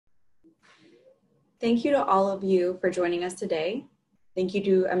Thank you to all of you for joining us today. Thank you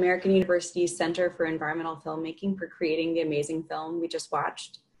to American University's Center for Environmental Filmmaking for creating the amazing film we just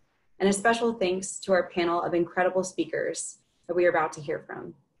watched. And a special thanks to our panel of incredible speakers that we are about to hear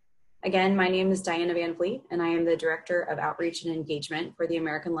from. Again, my name is Diana Van Vliet, and I am the Director of Outreach and Engagement for the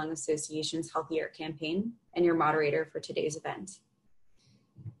American Lung Association's Healthy Air campaign and your moderator for today's event.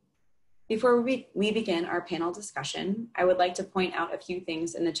 Before we begin our panel discussion, I would like to point out a few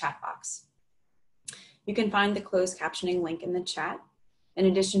things in the chat box. You can find the closed captioning link in the chat, in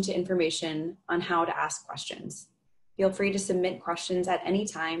addition to information on how to ask questions. Feel free to submit questions at any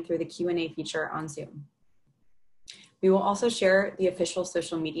time through the Q&A feature on Zoom. We will also share the official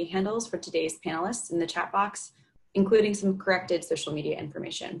social media handles for today's panelists in the chat box, including some corrected social media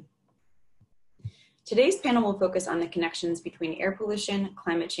information. Today's panel will focus on the connections between air pollution,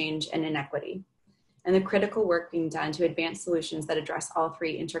 climate change, and inequity, and the critical work being done to advance solutions that address all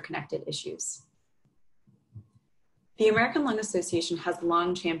three interconnected issues. The American Lung Association has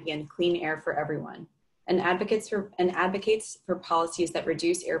long championed clean air for everyone and advocates for policies that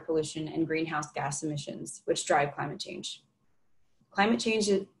reduce air pollution and greenhouse gas emissions, which drive climate change. Climate change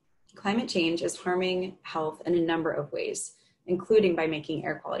is harming health in a number of ways, including by making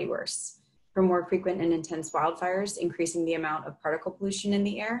air quality worse, from more frequent and intense wildfires, increasing the amount of particle pollution in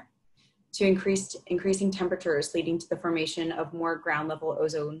the air, to increasing temperatures leading to the formation of more ground level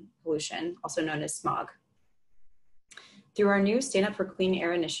ozone pollution, also known as smog. Through our new Stand Up for Clean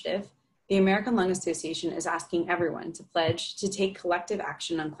Air initiative, the American Lung Association is asking everyone to pledge to take collective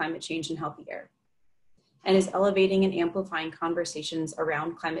action on climate change and healthy air, and is elevating and amplifying conversations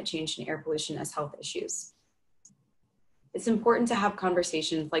around climate change and air pollution as health issues. It's important to have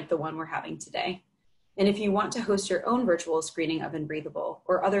conversations like the one we're having today. And if you want to host your own virtual screening of Breathable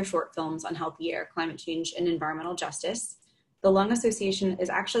or other short films on healthy air, climate change, and environmental justice, the Lung Association is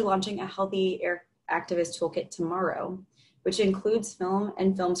actually launching a Healthy Air Activist Toolkit tomorrow, which includes film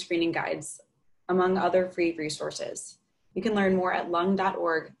and film screening guides, among other free resources. You can learn more at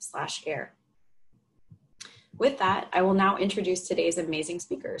lung.org/air. With that, I will now introduce today's amazing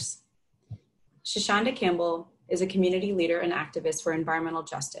speakers. Shashonda Campbell is a community leader and activist for environmental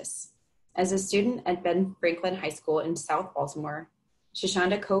justice. As a student at Ben Franklin High School in South Baltimore,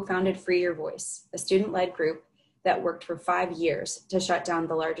 Shashonda co-founded Free Your Voice, a student-led group that worked for 5 years to shut down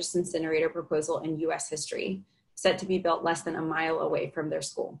the largest incinerator proposal in US history, set to be built less than a mile away from their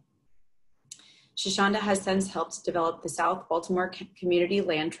school. Shashonda has since helped develop the South Baltimore Community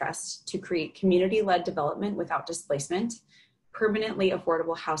Land Trust to create community-led development without displacement, permanently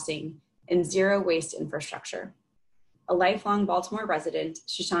affordable housing, and zero waste infrastructure. A lifelong Baltimore resident,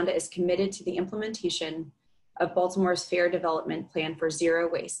 Shashonda is committed to the implementation of Baltimore's Fair Development Plan for Zero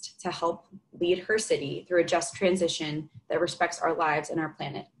Waste to help lead her city through a just transition that respects our lives and our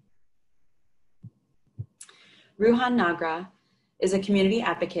planet. Ruhan Nagra is a community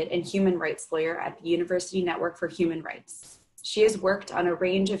advocate and human rights lawyer at the University Network for Human Rights. She has worked on a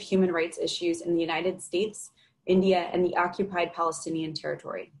range of human rights issues in the United States, India, and the occupied Palestinian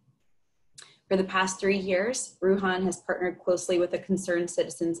territory. For the past 3 years, Ruhan has partnered closely with the concerned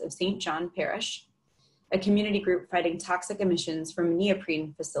citizens of St. John Parish, a community group fighting toxic emissions from a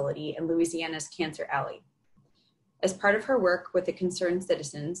neoprene facility in Louisiana's Cancer Alley. As part of her work with the concerned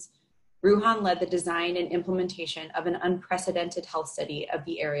citizens, Ruhan led the design and implementation of an unprecedented health study of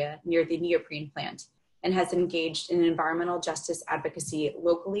the area near the neoprene plant and has engaged in environmental justice advocacy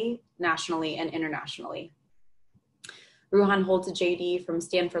locally, nationally, and internationally. Ruhan holds a JD from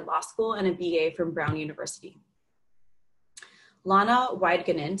Stanford Law School and a BA from Brown University. Lana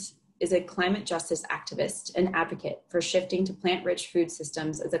Weidgenant is a climate justice activist and advocate for shifting to plant-rich food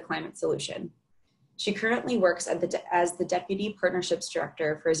systems as a climate solution. She currently works as the Deputy Partnerships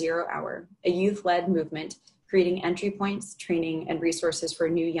Director for Zero Hour, a youth-led movement creating entry points, training, and resources for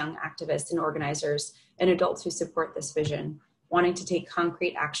new young activists and organizers and adults who support this vision, wanting to take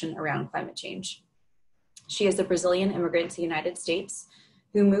concrete action around climate change. She is a Brazilian immigrant to the United States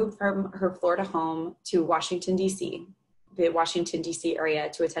who moved from her Florida home to Washington, D.C., the Washington, D.C. area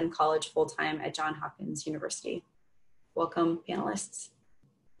to attend college full-time at Johns Hopkins University. Welcome, panelists.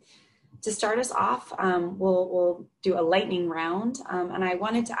 To start us off, we'll do a lightning round, and I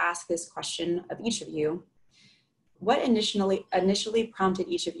wanted to ask this question of each of you. What initially prompted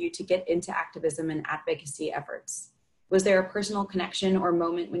each of you to get into activism and advocacy efforts? Was there a personal connection or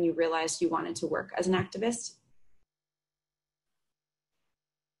moment when you realized you wanted to work as an activist?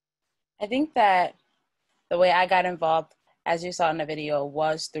 I think that the way I got involved, as you saw in the video,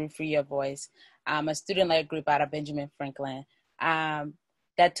 was through Free Your Voice, a student-led group out of Benjamin Franklin.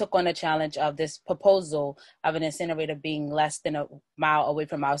 That took on the challenge of this proposal of an incinerator being less than a mile away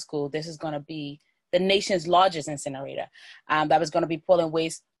from our school. This is going to be the nation's largest incinerator that was going to be pulling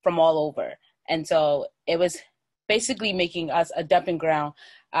waste from all over. And so it was basically making us a dumping ground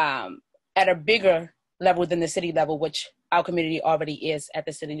at a bigger level than the city level, which our community already is at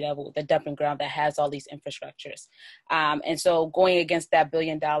the city level, the dumping ground that has all these infrastructures. And so going against that $1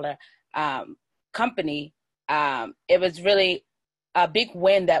 billion company, it was really a big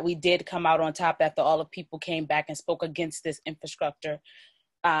win that we did come out on top after all the people came back and spoke against this infrastructure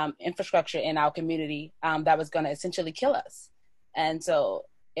in our community that was going to essentially kill us. And so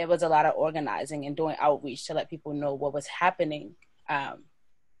it was a lot of organizing and doing outreach to let people know what was happening, and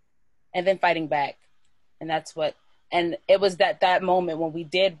then fighting back. And it was that moment when we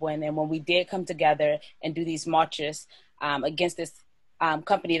did win and when we did come together and do these marches against this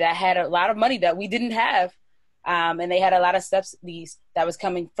company that had a lot of money that we didn't have. And they had a lot of subsidies that was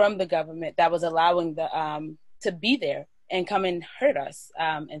coming from the government that was allowing to be there and come and hurt us.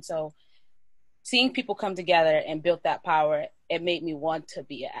 And so seeing people come together and build that power, it made me want to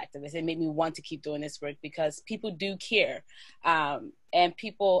be an activist. It made me want to keep doing this work because people do care. And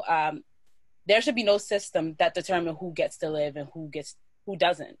people, there should be no system that determines who gets to live and who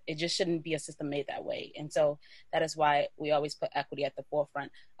doesn't. It just shouldn't be a system made that way. And so that is why we always put equity at the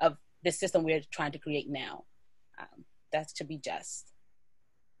forefront of the system we're trying to create now. That's to be just.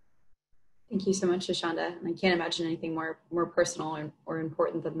 Thank you so much, Shoshanda. I can't imagine anything more personal or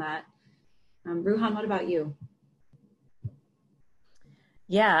important than that. Ruhan, what about you?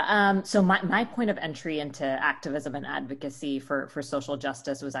 Yeah, so my point of entry into activism and advocacy for social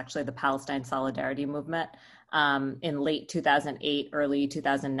justice was actually the Palestine Solidarity Movement. In late 2008, early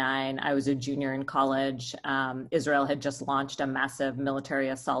 2009, I was a junior in college. Israel had just launched a massive military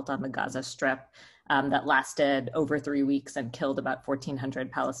assault on the Gaza Strip that lasted over 3 weeks and killed about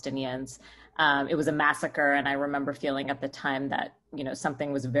 1,400 Palestinians. It was a massacre, and I remember feeling at the time that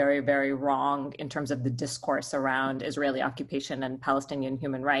something was very, very wrong in terms of the discourse around Israeli occupation and Palestinian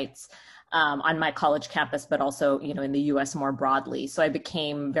human rights on my college campus, but also in the U.S. more broadly. So I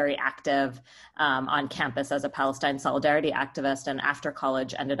became very active on campus as a Palestine solidarity activist, and after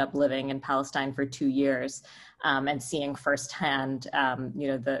college ended up living in Palestine for 2 years and seeing firsthand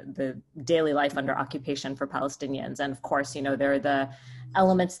the daily life under occupation for Palestinians. And of course, there are the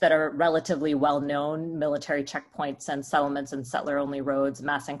elements that are relatively well-known: military checkpoints and settlements and settler-only roads,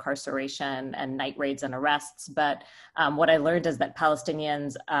 mass incarceration, and night raids and arrests. But what I learned is that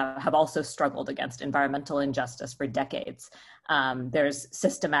Palestinians have also struggled against environmental injustice for decades. There's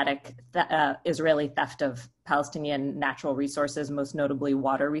systematic Israeli theft of Palestinian natural resources, most notably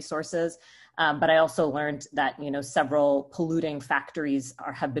water resources. But I also learned that several polluting factories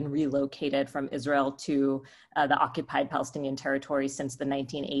have been relocated from Israel to the occupied Palestinian territory since the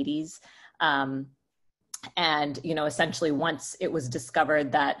 1980s. And essentially, once it was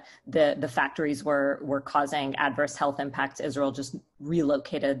discovered that the factories were causing adverse health impacts, Israel just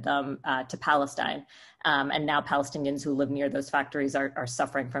relocated them to Palestine. And now Palestinians who live near those factories are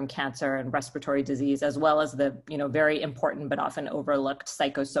suffering from cancer and respiratory disease, as well as the very important but often overlooked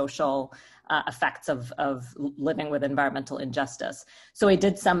psychosocial effects of living with environmental injustice. So I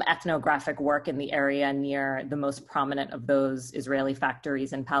did some ethnographic work in the area near the most prominent of those Israeli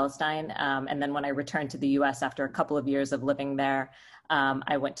factories in Palestine. And then when I returned to the US after a couple of years of living there,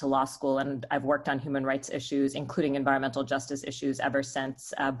 I went to law school, and I've worked on human rights issues, including environmental justice issues, ever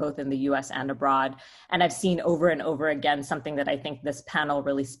since, both in the US and abroad. And I've seen over and over again something that I think this panel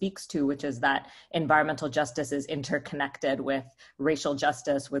really speaks to, which is that environmental justice is interconnected with racial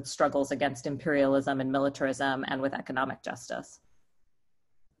justice, with struggles against imperialism and militarism, and with economic justice.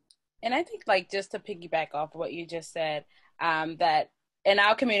 And I think, just to piggyback off what you just said, that in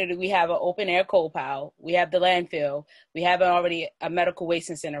our community, we have an open air coal pile, we have the landfill, we have already a medical waste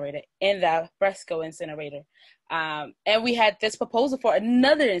incinerator in the Fresco incinerator. And we had this proposal for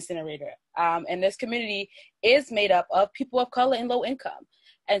another incinerator. And this community is made up of people of color and low income.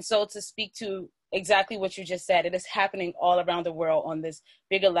 And so to speak to exactly what you just said, it is happening all around the world on this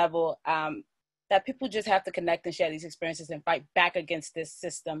bigger level, that people just have to connect and share these experiences and fight back against this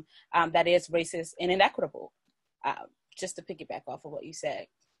system that is racist and inequitable. Just to piggyback off of what you said.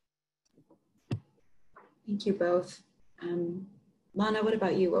 Thank you both. Lana, what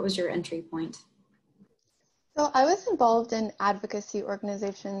about you? What was your entry point? So I was involved in advocacy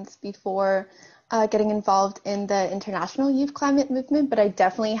organizations before getting involved in the international youth climate movement, but I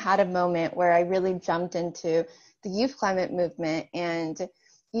definitely had a moment where I really jumped into the youth climate movement. And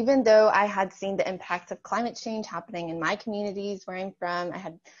even though I had seen the impacts of climate change happening in my communities where I'm from, I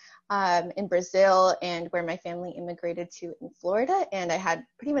had in Brazil and where my family immigrated to in Florida, and I had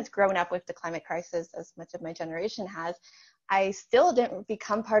pretty much grown up with the climate crisis as much of my generation has, I still didn't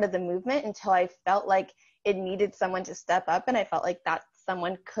become part of the movement until I felt like it needed someone to step up, and I felt like that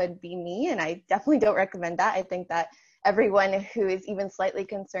someone could be me. And I definitely don't recommend that. I think that everyone who is even slightly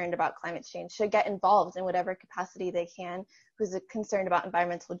concerned about climate change should get involved in whatever capacity they can, who's concerned about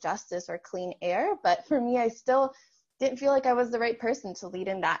environmental justice or clean air. But for me, I still didn't feel like I was the right person to lead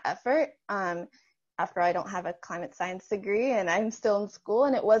in that effort. After I don't have a climate science degree and I'm still in school.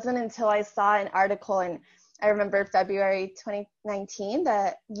 And it wasn't until I saw an article, and I remember February 2019,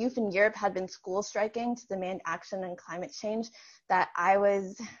 that youth in Europe had been school striking to demand action on climate change, that I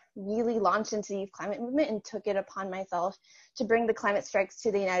was really launched into the youth climate movement and took it upon myself to bring the climate strikes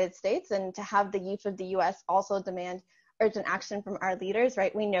to the United States, and to have the youth of the US also demand urgent action from our leaders,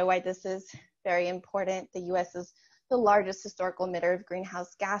 right? We know why this is very important. The US is the largest historical emitter of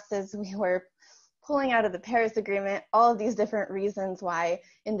greenhouse gases. We were pulling out of the Paris Agreement, all of these different reasons why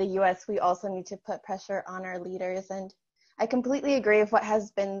in the US we also need to put pressure on our leaders. And I completely agree with what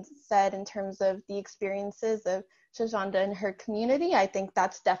has been said in terms of the experiences of Shashonda and her community. I think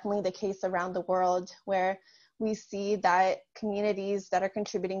that's definitely the case around the world, where we see that communities that are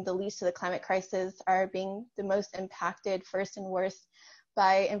contributing the least to the climate crisis are being the most impacted first and worst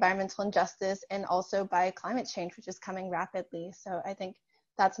by environmental injustice, and also by climate change, which is coming rapidly. So I think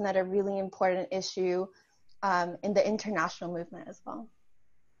that's another really important issue in the international movement as well.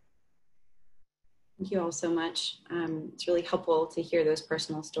 Thank you all so much. It's really helpful to hear those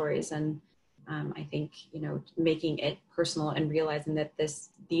personal stories, and I think, you know, making it personal and realizing that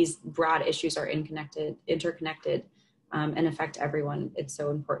these broad issues are interconnected, and affect everyone. It's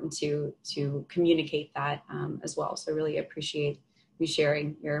so important to communicate that as well. So I really appreciate you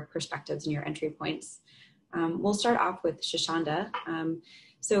sharing your perspectives and your entry points. We'll start off with Shashonda.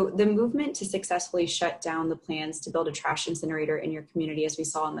 So the movement to successfully shut down the plans to build a trash incinerator in your community, as we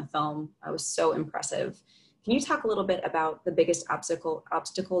saw in the film, was so impressive. Can you talk a little bit about the biggest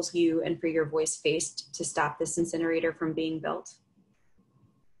obstacles you and Free Your Voice faced to stop this incinerator from being built?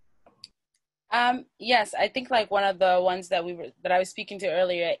 Yes, I think like one of the ones that I was speaking to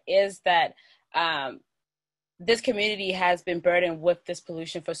earlier is that this community has been burdened with this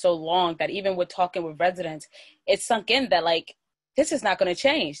pollution for so long that even with talking with residents, it's sunk in that like, this is not going to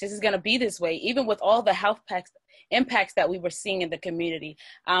change. This is going to be this way, even with all the health impacts that we were seeing in the community.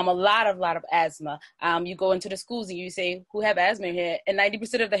 A lot of asthma. You go into the schools and you say, who have asthma here? And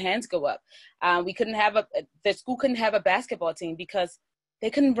 90% of the hands go up. The school couldn't have a basketball team because they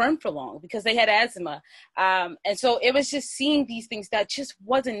couldn't run for long because they had asthma. And so it was just seeing these things that just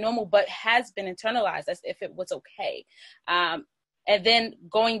wasn't normal, but has been internalized as if it was okay. And then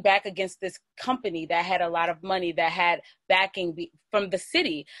going back against this company that had a lot of money, that had backing from the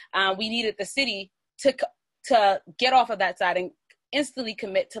city. We needed the city to get off of that side and instantly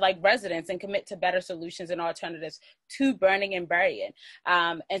commit to like residents and commit to better solutions and alternatives to burning and burying.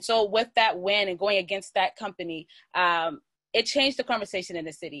 And so with that win and going against that company, it changed the conversation in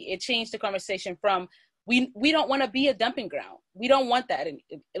the city. It changed the conversation from, we don't want to be a dumping ground. We don't want that. And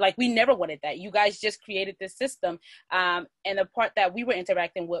like, we never wanted that. You guys just created this system. And the part that we were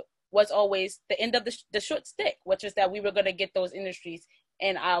interacting with was always the end of the short stick, which is that we were going to get those industries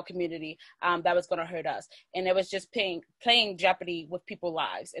in our community that was going to hurt us. And it was just playing jeopardy with people's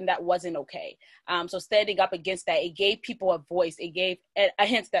lives. And that wasn't okay. So standing up against that, it gave people a voice. It gave a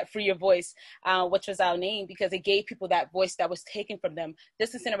hint that Free Your Voice, which was our name, because it gave people that voice that was taken from them.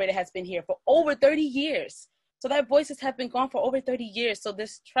 This incinerator has been here for over 30 years. So that voices have been gone for over 30 years. So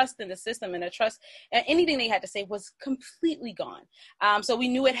this trust in the system and the trust and anything they had to say was completely gone. So we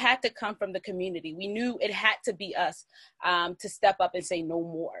knew it had to come from the community. We knew it had to be us to step up and say no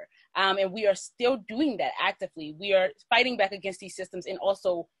more. And we are still doing that actively. We are fighting back against these systems and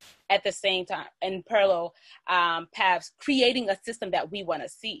also at the same time in parallel paths, creating a system that we want to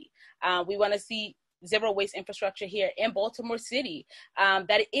see. We want to see zero waste infrastructure here in Baltimore City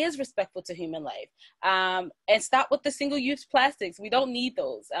that is respectful to human life, and stop with the single-use plastics. We don't need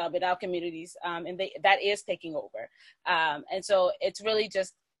those in our communities, and that is taking over. And so it's really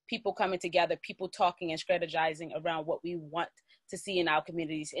just people coming together, people talking and strategizing around what we want to see in our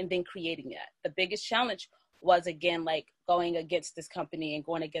communities, and then creating that. The biggest challenge was, again, like going against this company and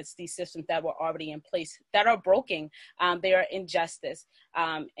going against these systems that were already in place that are broken. They are injustice,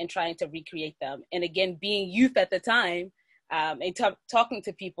 and trying to recreate them. And again, being youth at the time, and talking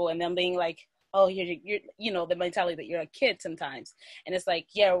to people and them being like, oh, you're you know, the mentality that you're a kid sometimes. And it's like,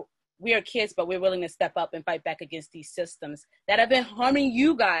 yeah, we are kids, but we're willing to step up and fight back against these systems that have been harming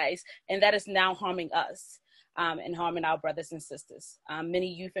you guys, and that is now harming us. And harming our brothers and sisters. Many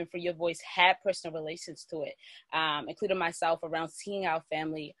youth in Free Your Voice had personal relations to it, including myself, around seeing our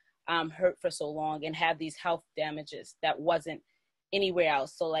family hurt for so long and have these health damages that wasn't anywhere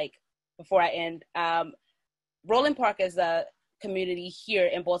else. So like, before I end, Roland Park is a community here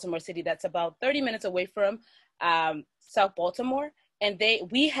in Baltimore City that's about 30 minutes away from South Baltimore. And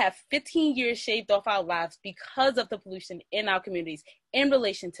we have 15 years shaved off our lives because of the pollution in our communities in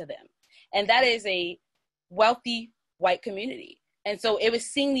relation to them. And that is a wealthy white community. And so it was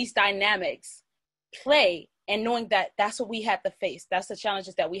seeing these dynamics play and knowing that that's what we had to face. That's the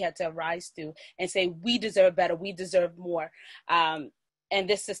challenges that we had to rise to and say, we deserve better, we deserve more. And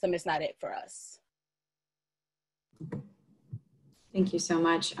this system is not it for us. Thank you so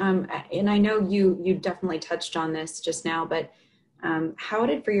much. And I know you definitely touched on this just now, but how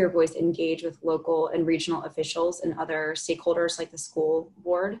did For Your Voice engage with local and regional officials and other stakeholders like the school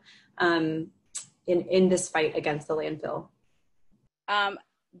board in this fight against the landfill?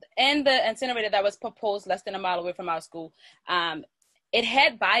 And the incinerator that was proposed less than a mile away from our school, it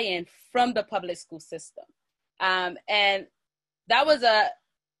had buy-in from the public school system. And that was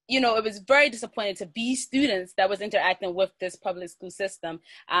it was very disappointing to be students that was interacting with this public school system.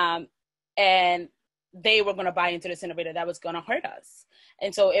 And they were going to buy into the incinerator that was going to hurt us.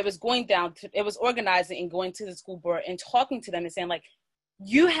 And so it was it was organizing and going to the school board and talking to them and saying, like,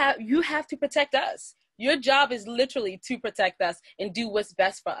 you have to protect us. Your job is literally to protect us and do what's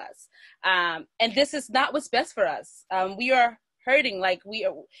best for us. And this is not what's best for us. We are hurting.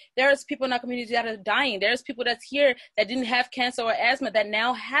 There's people in our community that are dying. There's people that's here that didn't have cancer or asthma that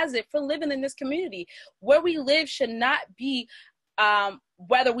now has it for living in this community. Where we live should not be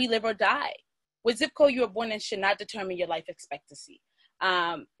whether we live or die. What zip code you were born in should not determine your life expectancy.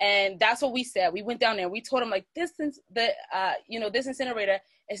 And that's what we said. We went down there and we told them, like, this incinerator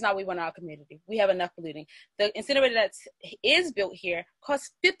is not what we want in our community. We have enough polluting. The incinerator that is built here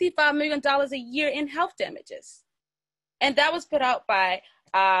costs $55 million a year in health damages. And that was put out by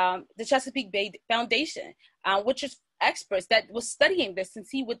the Chesapeake Bay Foundation, which is experts that was studying this and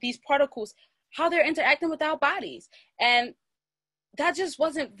see with these particles, how they're interacting with our bodies. And that just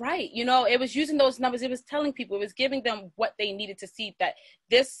wasn't right. It was using those numbers. It was telling people, it was giving them what they needed to see, that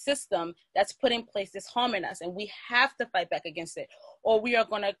this system that's put in place is harming us, and we have to fight back against it, or we are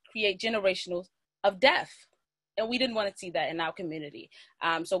going to create generationals of death. And we didn't want to see that in our community.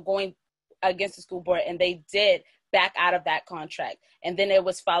 So going against the school board, and they did back out of that contract. And then it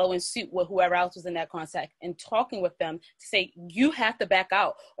was following suit with whoever else was in that contract and talking with them to say, you have to back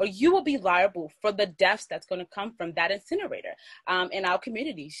out or you will be liable for the deaths that's going to come from that incinerator in our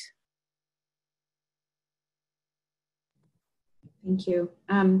communities. Thank you.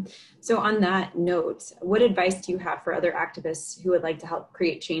 So on that note, what advice do you have for other activists who would like to help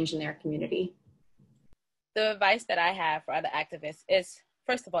create change in their community? The advice that I have for other activists is,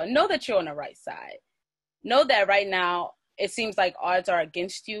 first of all, know that you're on the right side. Know that right now it seems like odds are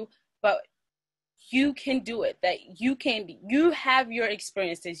against you, but you can do it. That you have your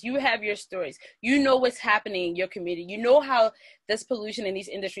experiences, you have your stories, you know what's happening in your community, you know how this pollution in these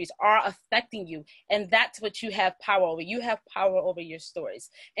industries are affecting you, and that's what you have power over. You have power over your stories,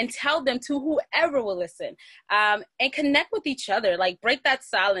 and tell them to whoever will listen, and connect with each other. Like, break that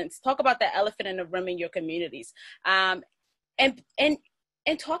silence, talk about the elephant in the room in your communities,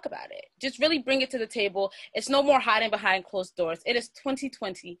 and talk about it. Just really bring it to the table. It's no more hiding behind closed doors. It is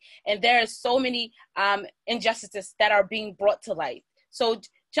 2020, and there are so many injustices that are being brought to light. So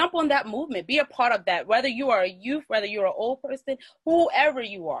jump on that movement. Be a part of that, whether you are a youth, whether you're an old person, whoever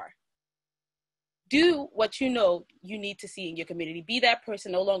you are. Do what you know you need to see in your community. Be that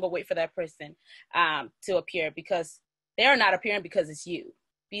person. No longer wait for that person to appear, because they are not appearing because it's you.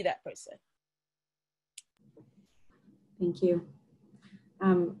 Be that person. Thank you.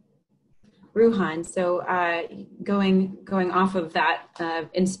 Ruhan, so going off of that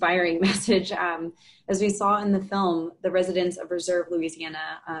inspiring message, as we saw in the film, the residents of Reserve,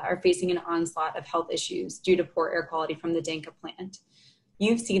 Louisiana are facing an onslaught of health issues due to poor air quality from the Danka plant.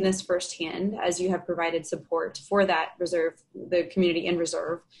 You've seen this firsthand as you have provided support for that Reserve, the community in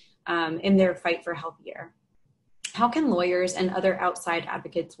Reserve, in their fight for healthy air. How can lawyers and other outside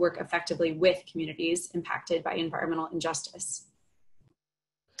advocates work effectively with communities impacted by environmental injustice?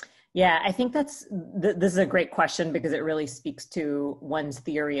 Yeah, I think this is a great question, because it really speaks to one's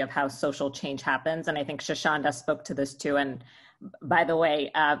theory of how social change happens. And I think Shoshanda spoke to this too. And by the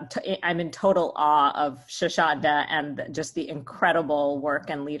way, I'm in total awe of Shoshanda and just the incredible work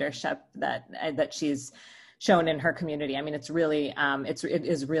and leadership that she's shown in her community. I mean, it's really, it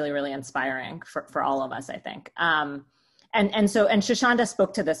is really, really inspiring for all of us, I think. And Shoshanda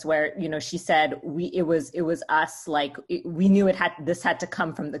spoke to this where, you know, she said it was us, like we knew this had to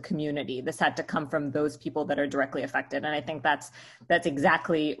come from the community. This had to come from those people that are directly affected. And I think that's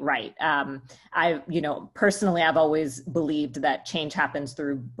exactly right. Personally, I've always believed that change happens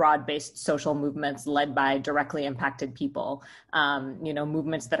through broad-based social movements led by directly impacted people,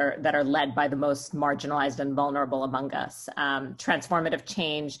 movements that are led by the most marginalized and vulnerable among us. Transformative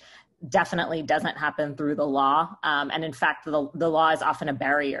change definitely doesn't happen through the law. And in fact, the law is often a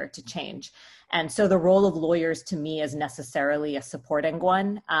barrier to change. And so the role of lawyers to me is necessarily a supporting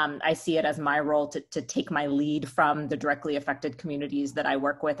one. I see it as my role to take my lead from the directly affected communities that I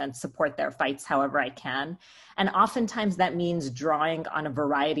work with and support their fights however I can. And oftentimes that means drawing on a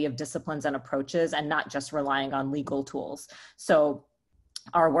variety of disciplines and approaches and not just relying on legal tools. So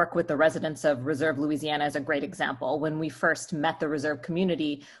our work with the residents of Reserve Louisiana is a great example. When we first met the Reserve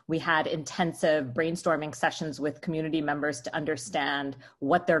community, we had intensive brainstorming sessions with community members to understand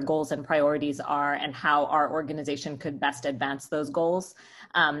what their goals and priorities are and how our organization could best advance those goals.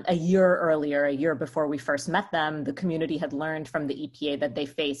 A year before we first met them, the community had learned from the EPA that they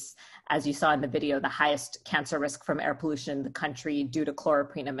face, as you saw in the video, the highest cancer risk from air pollution in the country due to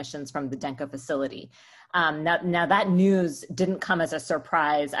chloroprene emissions from the Denka facility. Now that news didn't come as a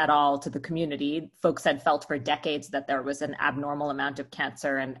surprise at all to the community. Folks had felt for decades that there was an abnormal amount of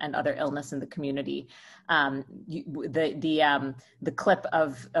cancer and other illness in the community. The clip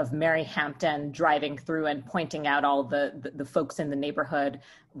of Mary Hampton driving through and pointing out all the folks in the neighborhood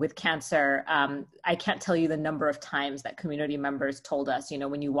with cancer. I can't tell you the number of times that community members told us,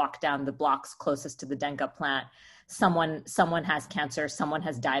 when you walk down the blocks closest to the Denka plant, someone has cancer, someone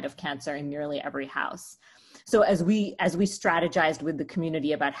has died of cancer in nearly every house. So as we strategized with the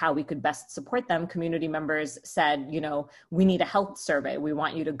community about how we could best support them, community members said, we need a health survey. We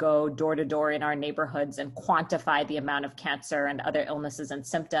want you to go door to door in our neighborhoods and quantify the amount of cancer and other illnesses and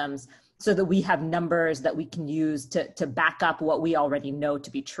symptoms so that we have numbers that we can use to back up what we already know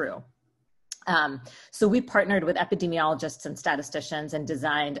to be true. So we partnered with epidemiologists and statisticians and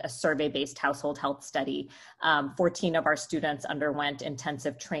designed a survey-based household health study. 14 of our students underwent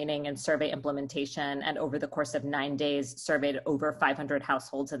intensive training and survey implementation, and over the course of 9 days, surveyed over 500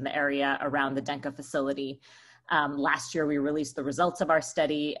 households in the area around the Denka facility. Last year, we released the results of our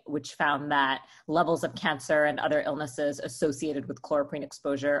study, which found that levels of cancer and other illnesses associated with chloroprene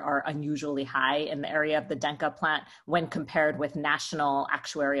exposure are unusually high in the area of the Denka plant when compared with national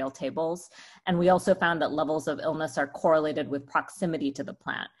actuarial tables. And we also found that levels of illness are correlated with proximity to the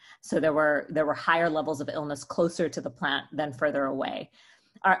plant. So there were higher levels of illness closer to the plant than further away.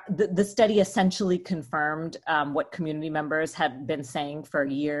 The study essentially confirmed what community members had been saying for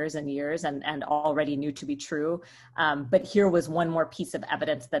years and years and already knew to be true. But here was one more piece of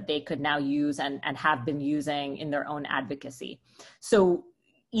evidence that they could now use and have been using in their own advocacy. So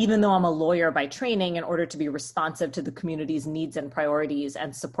even though I'm a lawyer by training, in order to be responsive to the community's needs and priorities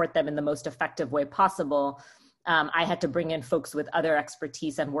and support them in the most effective way possible, I had to bring in folks with other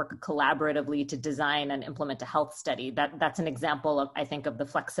expertise and work collaboratively to design and implement a health study. That's an example of, I think, of the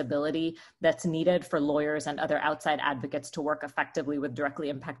flexibility that's needed for lawyers and other outside advocates to work effectively with directly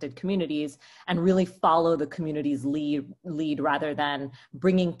impacted communities and really follow the community's lead rather than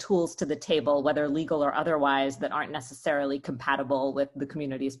bringing tools to the table, whether legal or otherwise, that aren't necessarily compatible with the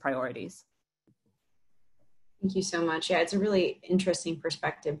community's priorities. Thank you so much. Yeah, it's a really interesting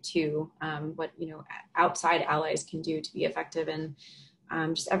perspective too, what outside allies can do to be effective, and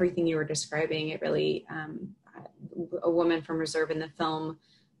just everything you were describing. It really, a woman from Reserve in the film,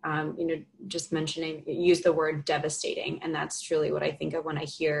 just mentioning, used the word devastating, and that's truly what I think of when I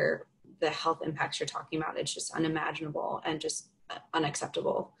hear the health impacts you're talking about. It's just unimaginable and just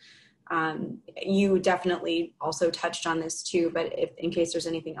unacceptable. You definitely also touched on this too, but in case there's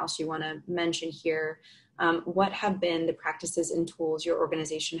anything else you want to mention here. What have been the practices and tools your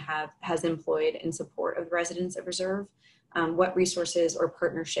organization has employed in support of the residents of Reserve? What resources or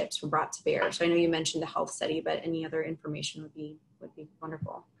partnerships were brought to bear? So I know you mentioned the health study, but any other information would be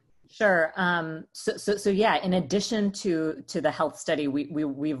wonderful. Sure. So yeah, in addition to the health study,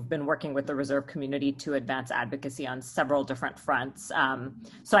 we've been working with the Reserve community to advance advocacy on several different fronts.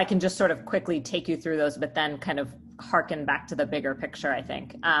 So I can just sort of quickly take you through those, but then kind of harken back to the bigger picture, I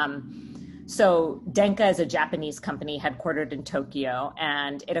think. So Denka is a Japanese company headquartered in Tokyo,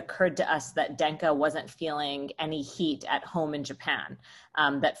 and it occurred to us that Denka wasn't feeling any heat at home in Japan,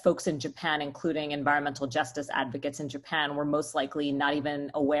 that folks in Japan, including environmental justice advocates in Japan, were most likely not even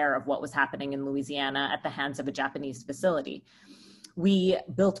aware of what was happening in Louisiana at the hands of a Japanese facility. We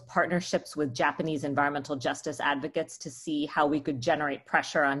built partnerships with Japanese environmental justice advocates to see how we could generate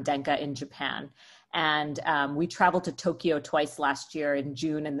pressure on Denka in Japan. And we traveled to Tokyo twice last year in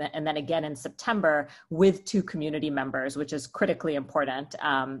June and then again in September with 2 community members, which is critically important,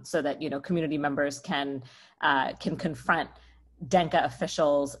 so that, community members can confront Denka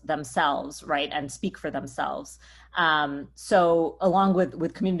officials themselves, right, and speak for themselves. So along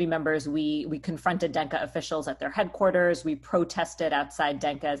with community members, we confronted Denka officials at their headquarters. We protested outside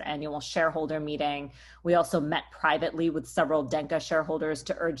Denka's annual shareholder meeting. We also met privately with several Denka shareholders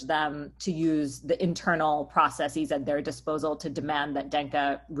to urge them to use the internal processes at their disposal to demand that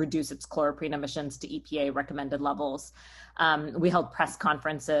Denka reduce its chloroprene emissions to EPA recommended levels. We held press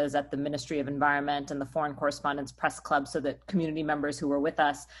conferences at the Ministry of Environment and the Foreign Correspondents Press Club so that community members who were with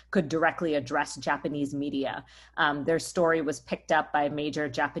us could directly address Japanese media. Their story was picked up by major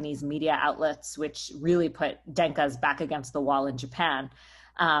Japanese media outlets, which really put Denkas back against the wall in Japan.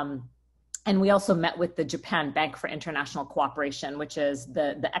 And we also met with the Japan Bank for International Cooperation, which is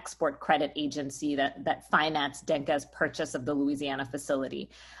the export credit agency that financed Denka's purchase of the Louisiana facility.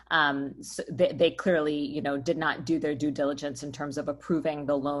 So they clearly, did not do their due diligence in terms of approving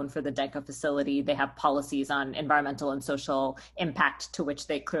the loan for the Denka facility. They have policies on environmental and social impact to which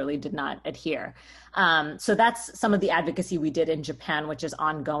they clearly did not adhere. So that's some of the advocacy we did in Japan, which is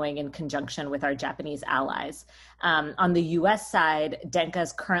ongoing in conjunction with our Japanese allies. On the US side, Denka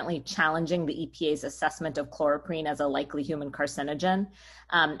is currently challenging the EPA's assessment of chloroprene as a likely human carcinogen.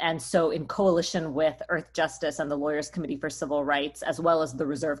 And so in coalition with Earth Justice and the Lawyers Committee for Civil Rights, as well as the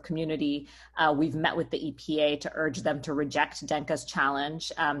reserve community, we've met with the EPA to urge them to reject Denka's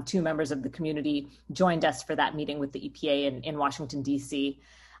challenge. 2 members of the community joined us for that meeting with the EPA in Washington, D.C.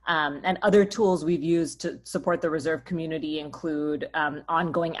 And other tools we've used to support the reserve community include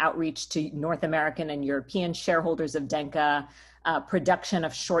ongoing outreach to North American and European shareholders of Denka, production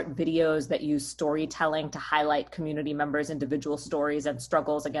of short videos that use storytelling to highlight community members' individual stories and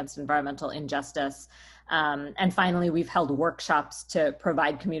struggles against environmental injustice. And finally, we've held workshops to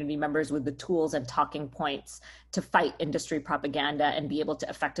provide community members with the tools and talking points to fight industry propaganda and be able to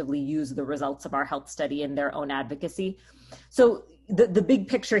effectively use the results of our health study in their own advocacy. So the big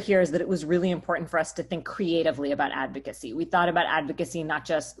picture here is that it was really important for us to think creatively about advocacy. We thought about advocacy not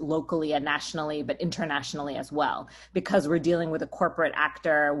just locally and nationally, but internationally as well. Because we're dealing with a corporate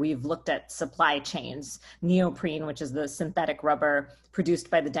actor, we've looked at supply chains. Neoprene, which is the synthetic rubber produced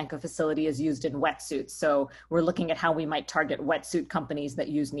by the Denka facility, is used in wetsuits. So we're looking at how we might target wetsuit companies that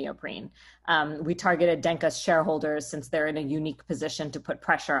use neoprene. We targeted Denka's shareholders since they're in a unique position to put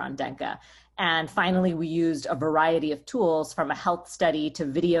pressure on Denka. And finally, we used a variety of tools from a health study to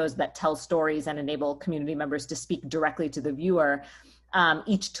videos that tell stories and enable community members to speak directly to the viewer.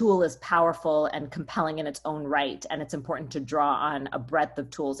 Each tool is powerful and compelling in its own right, and it's important to draw on a breadth of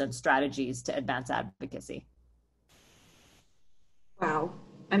tools and strategies to advance advocacy. Wow.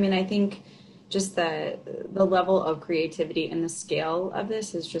 I mean, I think just the level of creativity and the scale of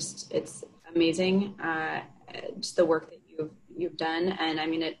this is just, it's amazing. Just the work that you've done. And I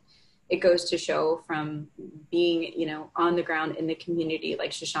mean, it goes to show from being, on the ground in the community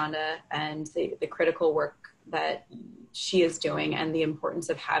like Shoshana and the critical work that she is doing and the importance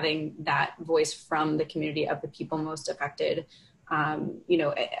of having that voice from the community of the people most affected,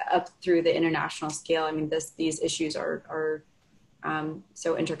 up through the international scale. I mean, these issues are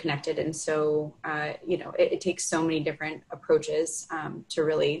so interconnected. And so, it takes so many different approaches to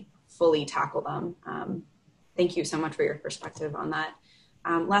really fully tackle them. Thank you so much for your perspective on that.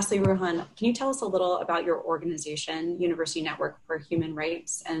 Lastly, Ruhan, can you tell us a little about your organization, University Network for Human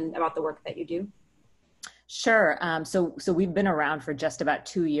Rights, and about the work that you do? Sure. So we've been around for just about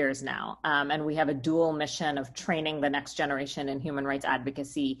 2 years now, and we have a dual mission of training the next generation in human rights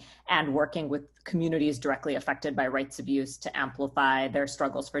advocacy and working with communities directly affected by rights abuse to amplify their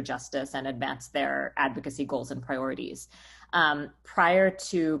struggles for justice and advance their advocacy goals and priorities. Prior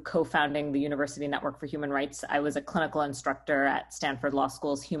to co-founding the University Network for Human Rights, I was a clinical instructor at Stanford Law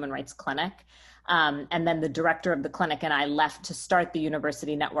School's Human Rights Clinic. And then the director of the clinic and I left to start the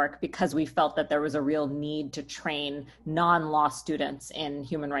University Network because we felt that there was a real need to train non-law students in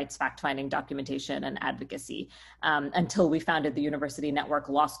human rights fact-finding, documentation, and advocacy. Until we founded the University Network,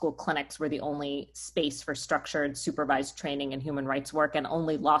 law school clinics were the only space for structured, supervised training in human rights work, and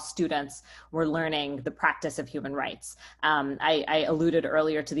only law students were learning the practice of human rights. I alluded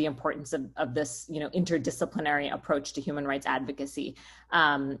earlier to the importance of this, interdisciplinary approach to human rights advocacy.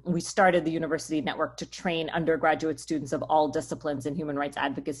 We started the University University network to train undergraduate students of all disciplines in human rights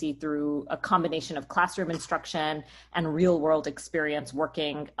advocacy through a combination of classroom instruction and real-world experience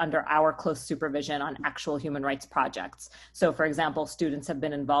working under our close supervision on actual human rights projects. So, for example, students have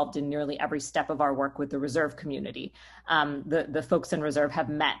been involved in nearly every step of our work with the Reserve community. The folks in Reserve have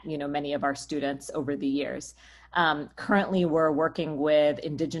met, many of our students over the years. Currently, we're working with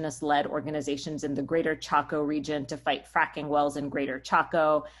Indigenous-led organizations in the Greater Chaco region to fight fracking wells in Greater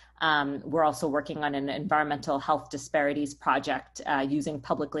Chaco. We're also working on an environmental health disparities project using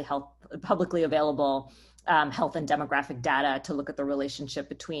publicly available health and demographic data to look at the relationship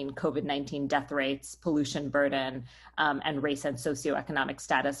between COVID-19 death rates, pollution burden, and race and socioeconomic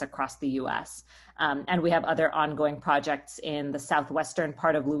status across the US. And we have other ongoing projects in the southwestern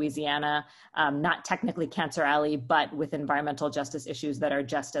part of Louisiana, not technically Cancer Alley, but with environmental justice issues that are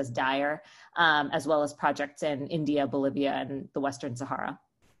just as dire, as well as projects in India, Bolivia, and the Western Sahara.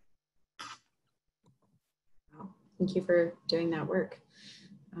 Thank you for doing that work.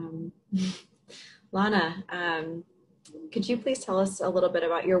 Lana, could you please tell us a little bit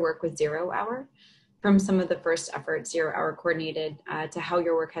about your work with Zero Hour, from some of the first efforts Zero Hour coordinated to how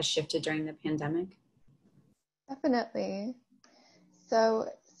your work has shifted during the pandemic? Definitely. So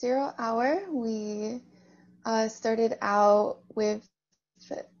 0 Hour, we started out with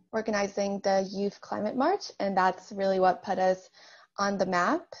organizing the Youth Climate March, and that's really what put us on the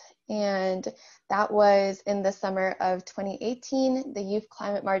map. And that was in the summer of 2018. The Youth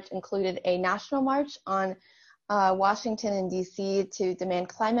Climate March included a national march on Washington and DC to demand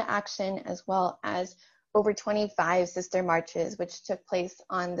climate action, as well as over 25 sister marches, which took place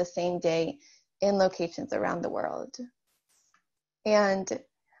on the same day in locations around the world. And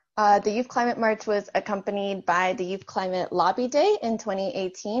the Youth Climate March was accompanied by the Youth Climate Lobby Day in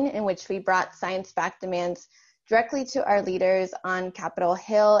 2018, in which we brought science-backed demands directly to our leaders on Capitol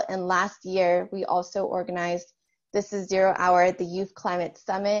Hill. And last year, we also organized This is 0 Hour, the Youth Climate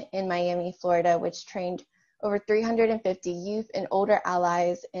Summit in Miami, Florida, which trained over 350 youth and older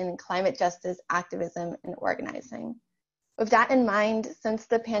allies in climate justice, activism, and organizing. With that in mind, since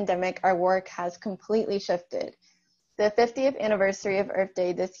the pandemic, our work has completely shifted. The 50th anniversary of Earth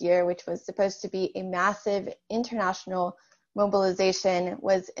Day this year, which was supposed to be a massive international mobilization,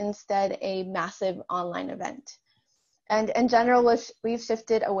 was instead a massive online event. And in general, we've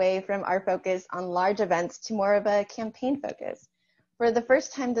shifted away from our focus on large events to more of a campaign focus. For the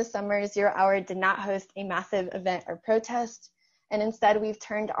first time this summer, 0 Hour did not host a massive event or protest, and instead we've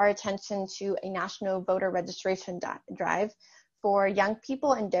turned our attention to a national voter registration drive for young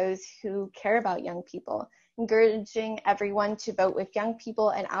people and those who care about young people, encouraging everyone to vote with young people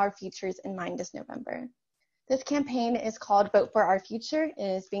and our futures in mind this November. This campaign is called Vote for Our Future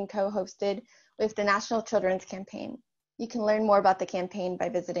and is being co-hosted with the National Children's Campaign. You can learn more about the campaign by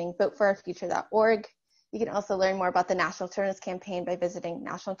visiting voteforourfuture.org. You can also learn more about the National Children's Campaign by visiting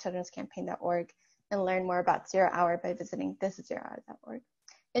nationalchildrenscampaign.org and learn more about 0 Hour by visiting thisis0hour.org.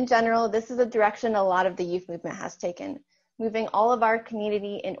 In general, this is a direction a lot of the youth movement has taken, moving all of our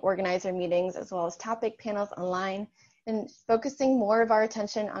community and organizer meetings as well as topic panels online and focusing more of our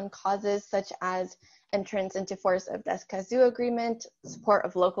attention on causes such as entrance into force of the Escazú Agreement, support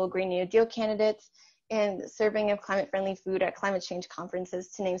of local Green New Deal candidates, and serving of climate-friendly food at climate change conferences,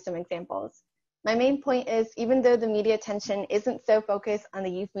 to name some examples. My main point is, even though the media attention isn't so focused on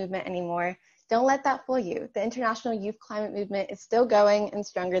the youth movement anymore, don't let that fool you. The international youth climate movement is still going and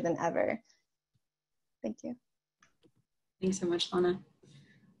stronger than ever. Thank you. Thanks so much, Lana.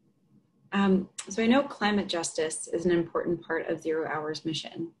 So I know climate justice is an important part of 0 Hour's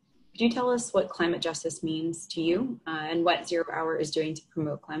mission. Could you tell us what climate justice means to you and what 0 Hour is doing to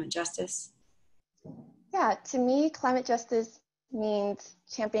promote climate justice? Yeah, to me, climate justice means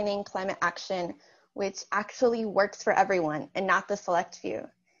championing climate action, which actually works for everyone and not the select few.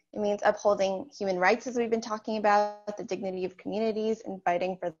 It means upholding human rights, as we've been talking about, the dignity of communities and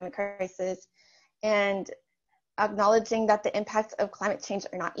fighting for the climate crisis, and acknowledging that the impacts of climate change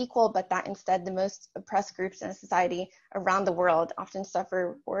are not equal, but that instead the most oppressed groups in a society around the world often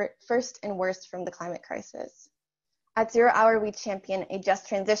suffer first and worst from the climate crisis. At 0 Hour, we champion a just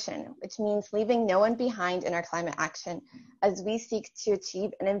transition, which means leaving no one behind in our climate action as we seek to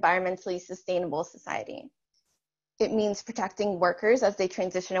achieve an environmentally sustainable society. It means protecting workers as they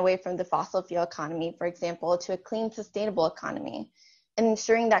transition away from the fossil fuel economy, for example, to a clean, sustainable economy, and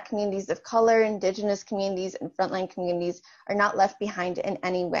ensuring that communities of color, Indigenous communities, and frontline communities are not left behind in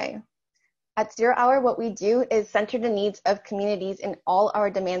any way. At 0 Hour, what we do is center the needs of communities in all our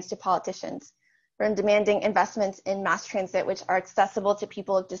demands to politicians, from demanding investments in mass transit, which are accessible to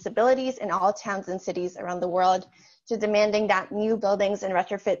people with disabilities in all towns and cities around the world, to demanding that new buildings and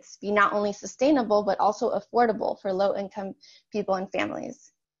retrofits be not only sustainable, but also affordable for low-income people and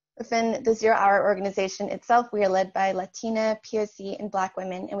families. Within the Zero Hour organization itself, we are led by Latina, POC, and Black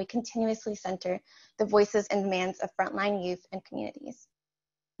women, and we continuously center the voices and demands of frontline youth and communities.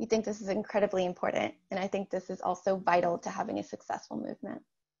 We think this is incredibly important, and I think this is also vital to having a successful movement.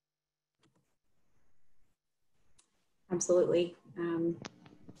 Absolutely.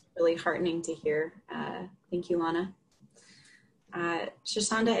 Really heartening to hear. Thank you, Lana.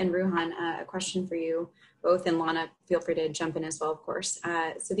 Shasanda and Ruhan, a question for you both, and Lana, feel free to jump in as well, of course.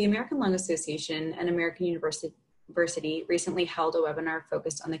 So the American Lung Association and American University recently held a webinar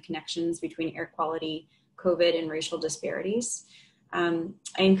focused on the connections between air quality, COVID, and racial disparities. I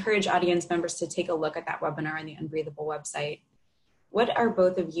encourage audience members to take a look at that webinar on the Unbreathable website. What are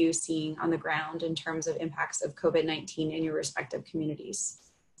both of you seeing on the ground in terms of impacts of COVID-19 in your respective communities?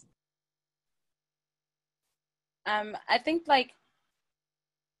 I think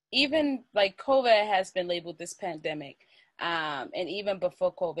even COVID has been labeled this pandemic. And even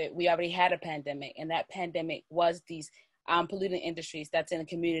before COVID, we already had a pandemic, and that pandemic was these polluting industries that's in the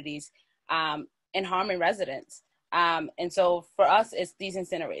communities and harming residents. And so for us, it's these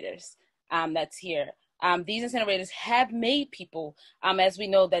incinerators that's here. These incinerators have made people, as we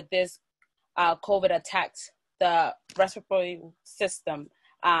know that this COVID attacked the respiratory system.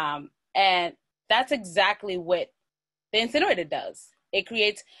 And that's exactly what the incinerator does. It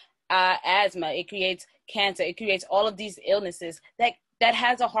creates asthma, it creates cancer, it creates all of these illnesses that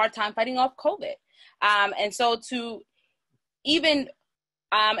has a hard time fighting off COVID. And so to even,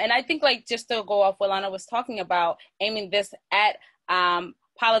 and I think just to go off what Lana was talking about, aiming this at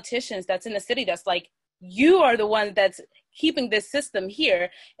politicians that's in the city, that's you are the one that's keeping this system here,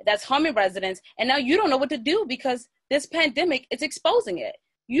 that's harming residents, and now you don't know what to do because this pandemic is exposing it.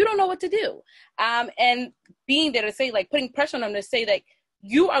 You don't know what to do. And being there to say, putting pressure on them to say that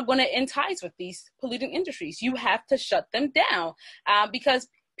you are going to end ties with these polluting industries. You have to shut them down because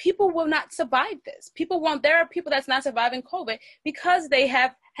people will not survive this. There are people that's not surviving COVID because they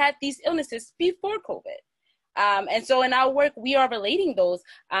have had these illnesses before COVID. And so in our work, we are relating those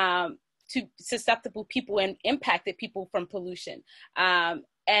to susceptible people and impacted people from pollution.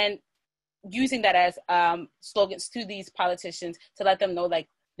 And using that as slogans to these politicians to let them know,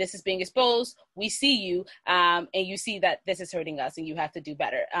 this is being exposed, we see you, and you see that this is hurting us and you have to do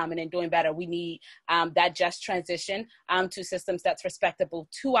better. And in doing better, we need that just transition to systems that's respectable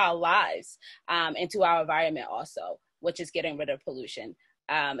to our lives and to our environment also, which is getting rid of pollution.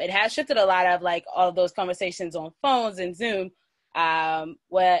 It has shifted a lot of all of those conversations on phones and Zoom, and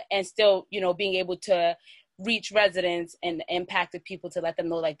still, being able to reach residents and impacted people to let them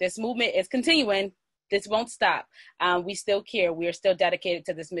know this movement is continuing. This won't stop. We still care. We are still dedicated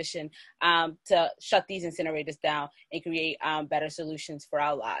to this mission to shut these incinerators down and create better solutions for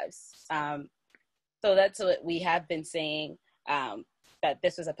our lives. So that's what we have been saying, that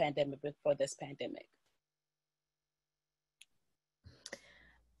this was a pandemic before this pandemic.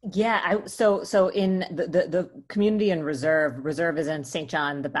 Yeah, so in the community in Reserve is in St.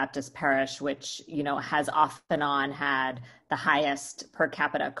 John the Baptist Parish, which, has off and on had the highest per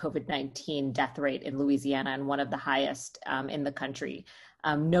capita COVID-19 death rate in Louisiana and one of the highest in the country.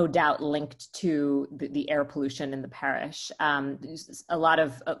 No doubt linked to the air pollution in the parish. A lot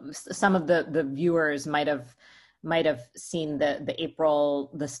of some of the viewers might have seen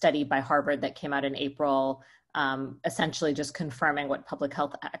the study by Harvard that came out in April, essentially just confirming what public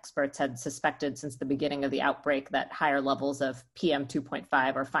health experts had suspected since the beginning of the outbreak, that higher levels of PM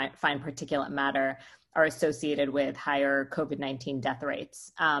 2.5 or fine particulate matter are associated with higher COVID-19 death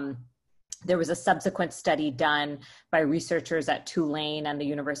rates. There was a subsequent study done by researchers at Tulane and the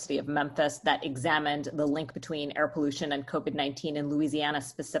University of Memphis that examined the link between air pollution and COVID-19 in Louisiana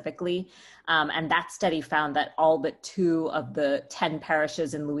specifically. And that study found that all but 2 of the 10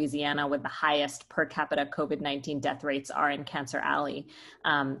 parishes in Louisiana with the highest per capita COVID-19 death rates are in Cancer Alley,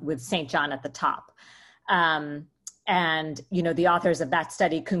 with St. John at the top. And, the authors of that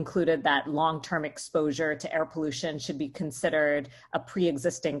study concluded that long-term exposure to air pollution should be considered a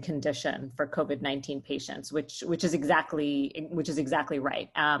pre-existing condition for COVID-19 patients, which is exactly right.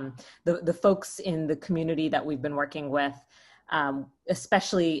 The folks in the community that we've been working with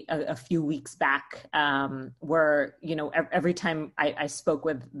especially a few weeks back, were, every time I spoke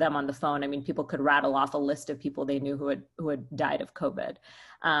with them on the phone, I mean, people could rattle off a list of people they knew who had died of COVID.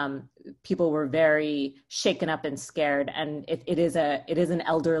 People were very shaken up and scared, and it is an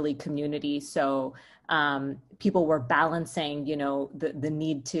elderly community, so people were balancing, the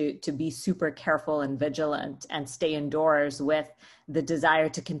need to be super careful and vigilant and stay indoors with the desire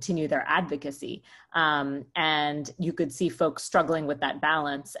to continue their advocacy. And you could see folks struggling with that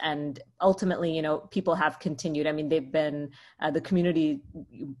balance. And ultimately, people have continued. I mean, they've been, the community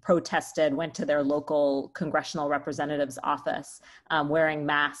protested, went to their local congressional representative's office, wearing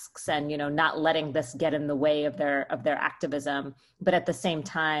masks and, not letting this get in the way of their activism. But at the same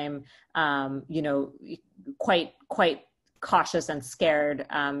time, quite cautious and scared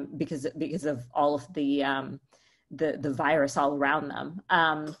because of all of the virus all around them.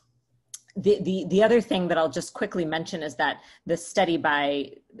 The other thing that I'll just quickly mention is that the study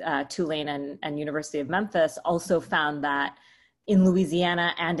by Tulane and University of Memphis also found that in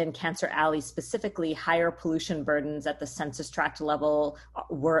Louisiana and in Cancer Alley specifically, higher pollution burdens at the census tract level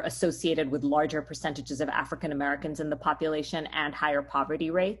were associated with larger percentages of African Americans in the population and higher poverty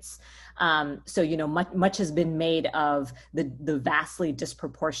rates. So, much has been made of the vastly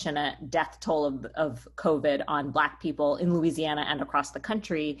disproportionate death toll of COVID on Black people in Louisiana and across the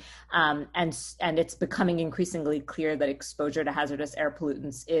country. And it's becoming increasingly clear that exposure to hazardous air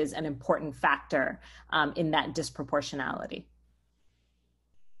pollutants is an important factor in that disproportionality.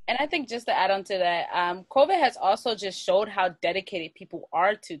 And I think just to add on to that, COVID has also just showed how dedicated people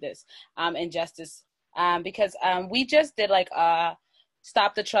are to this injustice, because we just did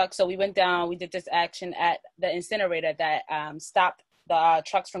stop the truck. So we went down, we did this action at the incinerator that stopped the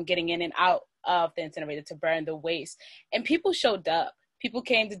trucks from getting in and out of the incinerator to burn the waste. And people showed up. People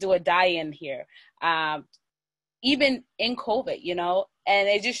came to do a die-in here, even in COVID, and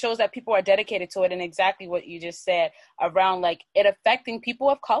it just shows that people are dedicated to it, and exactly what you just said around it affecting people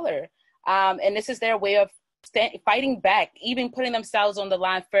of color. And this is their way of fighting back, even putting themselves on the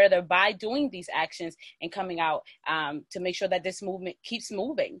line further by doing these actions and coming out to make sure that this movement keeps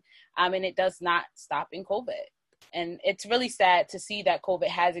moving. And it does not stop in COVID. And it's really sad to see that COVID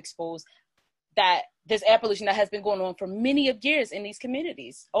has exposed that this air pollution that has been going on for many of years in these